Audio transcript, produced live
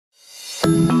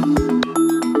Rowan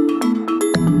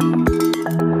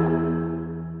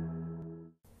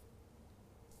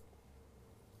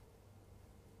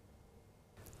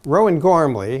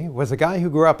Gormley was a guy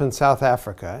who grew up in South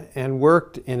Africa and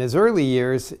worked in his early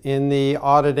years in the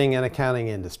auditing and accounting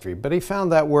industry, but he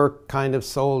found that work kind of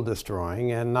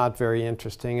soul-destroying and not very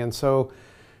interesting, and so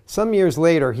some years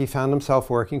later he found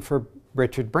himself working for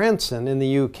Richard Branson in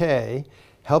the UK,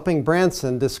 helping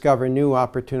Branson discover new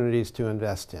opportunities to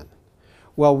invest in.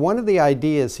 Well, one of the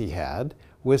ideas he had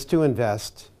was to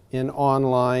invest in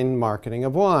online marketing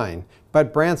of wine,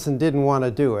 but Branson didn't want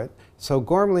to do it. So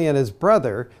Gormley and his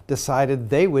brother decided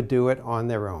they would do it on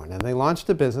their own. And they launched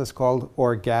a business called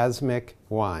Orgasmic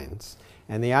Wines.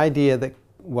 And the idea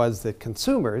was that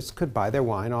consumers could buy their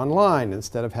wine online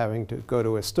instead of having to go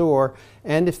to a store.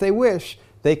 And if they wish,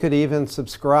 they could even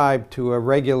subscribe to a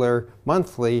regular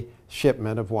monthly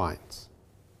shipment of wines.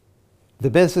 The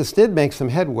business did make some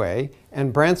headway,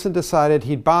 and Branson decided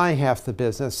he'd buy half the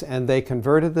business, and they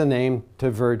converted the name to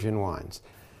Virgin Wines.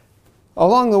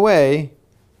 Along the way,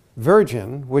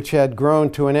 Virgin, which had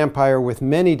grown to an empire with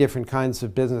many different kinds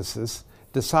of businesses,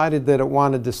 decided that it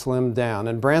wanted to slim down,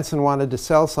 and Branson wanted to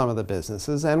sell some of the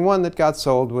businesses, and one that got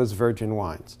sold was Virgin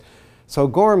Wines. So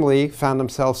Gormley found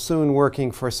himself soon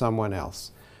working for someone else.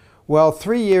 Well,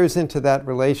 3 years into that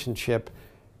relationship,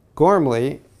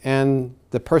 Gormley and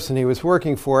the person he was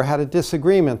working for had a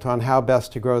disagreement on how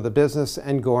best to grow the business,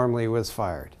 and Gormley was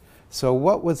fired. So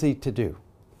what was he to do?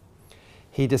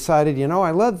 He decided, you know,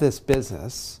 I love this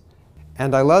business,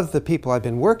 and I love the people I've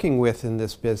been working with in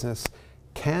this business.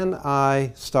 Can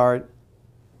I start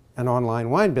an online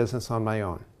wine business on my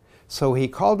own? So he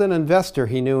called an investor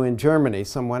he knew in Germany,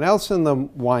 someone else in the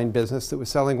wine business that was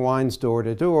selling wines door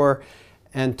to door,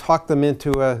 and talked them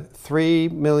into a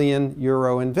 €3 million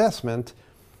investment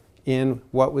in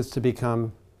what was to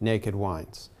become Naked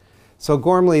Wines. So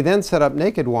Gormley then set up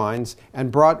Naked Wines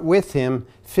and brought with him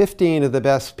 15 of the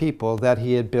best people that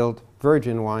he had built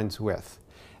Virgin Wines with.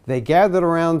 They gathered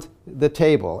around the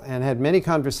table and had many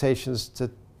conversations to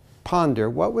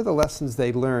ponder what were the lessons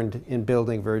they learned in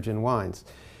building Virgin Wines.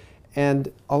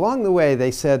 And along the way they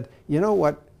said, you know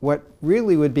what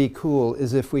really would be cool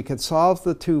is if we could solve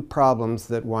the two problems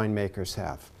that winemakers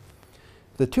have.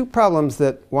 The two problems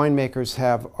that winemakers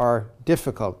have are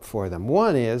difficult for them.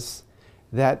 One is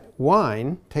that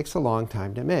wine takes a long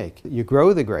time to make. You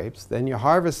grow the grapes, then you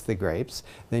harvest the grapes,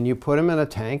 then you put them in a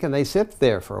tank and they sit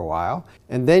there for a while,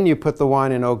 and then you put the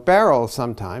wine in oak barrels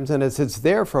sometimes and it sits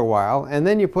there for a while, and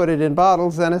then you put it in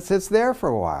bottles and it sits there for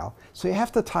a while. So you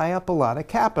have to tie up a lot of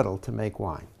capital to make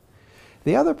wine.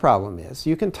 The other problem is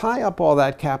you can tie up all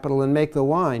that capital and make the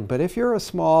wine, but if you're a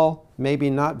small,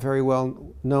 maybe not very well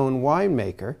known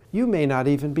winemaker, you may not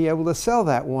even be able to sell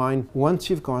that wine once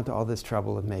you've gone to all this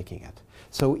trouble of making it.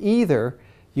 So either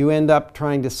you end up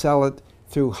trying to sell it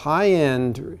through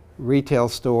high-end retail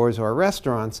stores or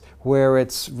restaurants where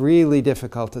it's really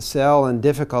difficult to sell and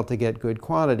difficult to get good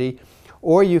quantity,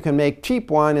 or you can make cheap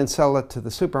wine and sell it to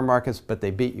the supermarkets, but they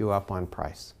beat you up on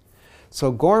price. So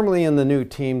Gormley and the new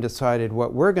team decided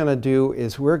what we're going to do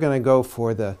is we're going to go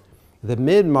for the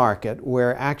mid-market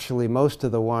where actually most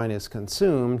of the wine is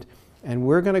consumed, and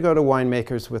we're going to go to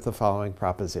winemakers with the following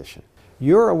proposition.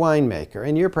 You're a winemaker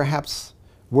and you're perhaps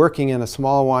working in a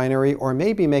small winery or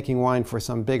maybe making wine for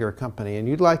some bigger company, and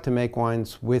you'd like to make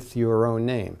wines with your own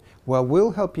name. Well,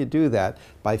 we'll help you do that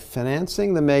by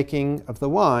financing the making of the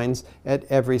wines at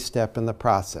every step in the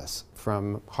process,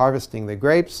 from harvesting the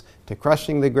grapes to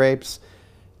crushing the grapes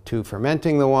to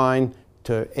fermenting the wine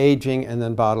to aging and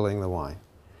then bottling the wine.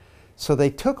 So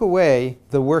they took away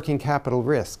the working capital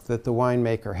risk that the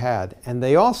winemaker had, and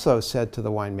they also said to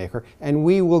the winemaker, and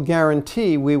we will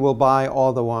guarantee we will buy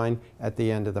all the wine at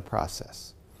the end of the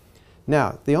process.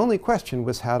 Now, the only question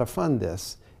was how to fund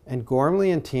this, and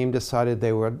Gormley and team decided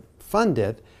they would fund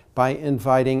it by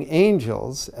inviting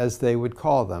angels, as they would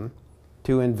call them,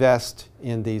 to invest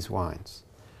in these wines.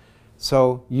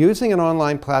 So using an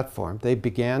online platform, they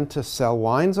began to sell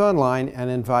wines online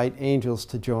and invite angels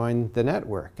to join the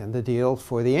network. And the deal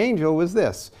for the angel was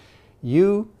this: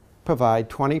 you provide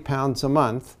 £20 a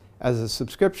month as a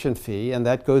subscription fee, and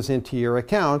that goes into your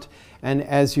account. And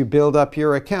as you build up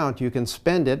your account, you can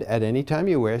spend it at any time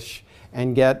you wish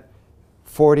and get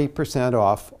 40%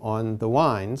 off on the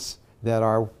wines that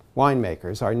our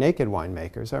winemakers, our Naked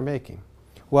winemakers, are making.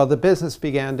 Well, the business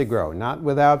began to grow, not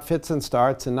without fits and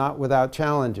starts and not without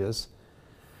challenges.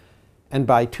 And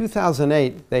by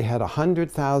 2008, they had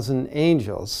 100,000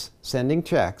 angels sending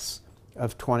checks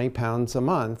of £20 a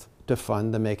month to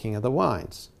fund the making of the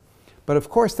wines. But of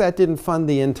course that didn't fund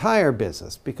the entire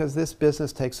business, because this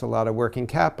business takes a lot of working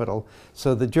capital.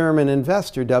 So the German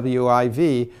investor,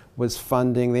 WIV, was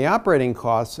funding the operating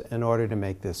costs in order to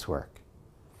make this work.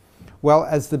 Well,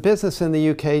 as the business in the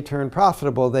UK turned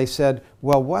profitable, they said,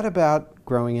 well, what about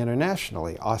growing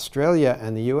internationally? Australia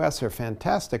and the US are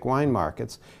fantastic wine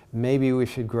markets. Maybe we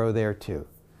should grow there too.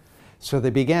 So they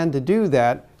began to do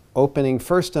that, opening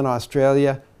first in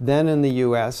Australia, then in the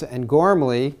US, and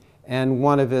Gormley and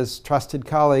one of his trusted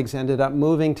colleagues ended up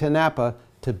moving to Napa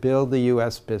to build the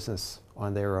US business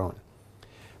on their own.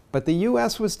 But the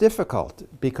US was difficult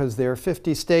because there are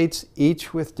 50 states,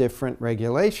 each with different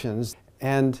regulations.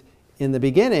 And in the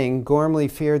beginning, Gormley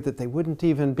feared that they wouldn't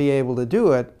even be able to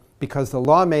do it because the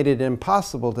law made it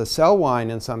impossible to sell wine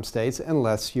in some states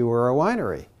unless you were a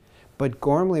winery. But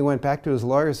Gormley went back to his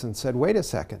lawyers and said, wait a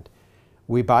second,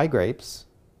 we buy grapes,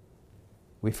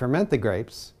 we ferment the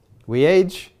grapes, we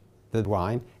age the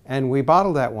wine, and we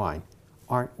bottle that wine.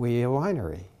 Aren't we a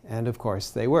winery? And of course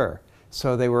they were.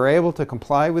 So they were able to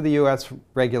comply with the US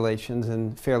regulations,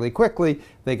 and fairly quickly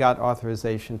they got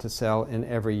authorization to sell in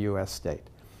every US state.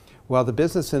 Well, the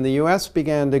business in the US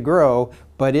began to grow,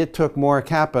 but it took more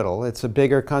capital. It's a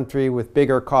bigger country with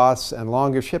bigger costs and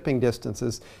longer shipping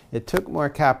distances. It took more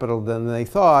capital than they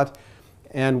thought,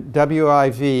 and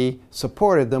WIV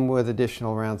supported them with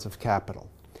additional rounds of capital.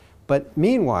 But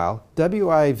meanwhile,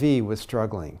 WIV was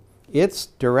struggling. Its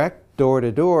direct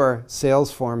door-to-door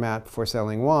sales format for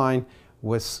selling wine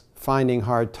was finding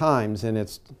hard times in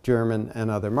its German and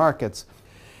other markets.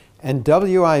 And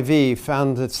WIV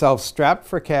found itself strapped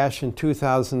for cash in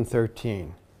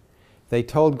 2013. They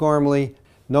told Gormley,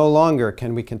 no longer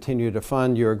can we continue to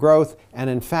fund your growth, and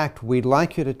in fact, we'd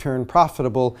like you to turn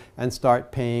profitable and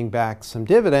start paying back some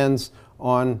dividends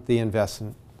on the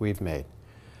investment we've made.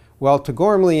 Well, to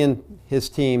Gormley and his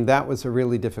team, that was a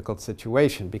really difficult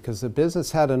situation because the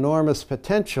business had enormous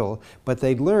potential, but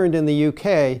they'd learned in the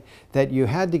UK that you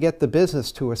had to get the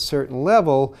business to a certain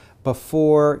level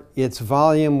before its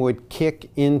volume would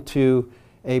kick into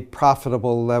a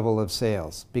profitable level of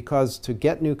sales. Because to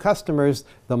get new customers,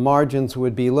 the margins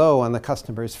would be low on the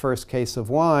customer's first case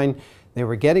of wine. They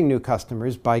were getting new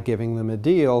customers by giving them a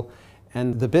deal,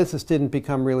 and the business didn't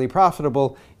become really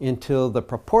profitable until the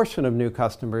proportion of new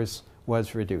customers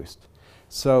was reduced.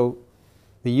 So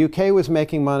the UK was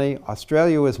making money,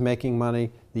 Australia was making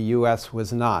money, the US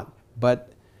was not.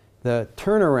 But the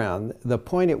turnaround, the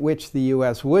point at which the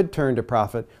US would turn to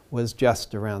profit, was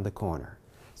just around the corner.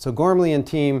 So Gormley and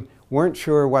team weren't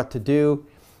sure what to do.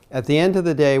 At the end of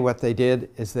the day, what they did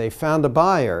is they found a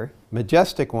buyer,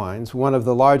 Majestic Wines, one of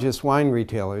the largest wine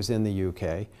retailers in the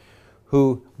UK,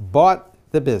 who bought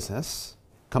the business,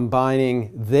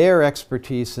 combining their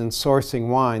expertise in sourcing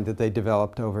wine that they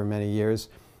developed over many years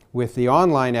with the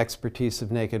online expertise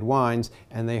of Naked Wines,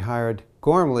 and they hired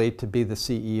Gormley to be the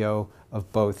CEO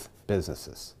of both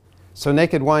businesses. So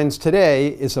Naked Wines today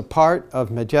is a part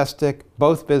of Majestic.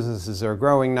 Both businesses are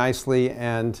growing nicely,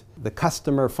 and the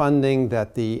customer funding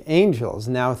that the angels,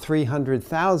 now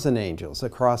 300,000 angels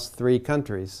across 3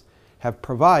 countries, have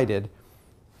provided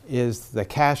is the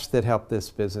cash that helped this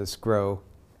business grow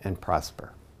and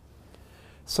prosper.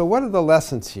 So what are the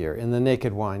lessons here in the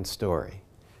Naked Wines story?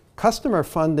 Customer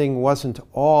funding wasn't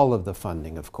all of the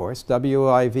funding, of course.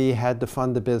 WIV had to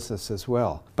fund the business as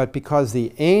well. But because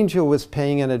the angel was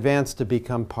paying in advance to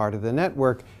become part of the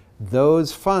network,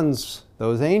 those funds,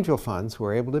 those angel funds,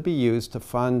 were able to be used to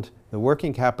fund the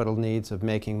working capital needs of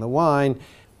making the wine.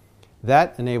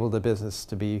 That enabled the business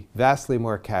to be vastly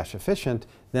more cash efficient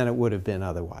than it would have been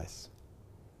otherwise.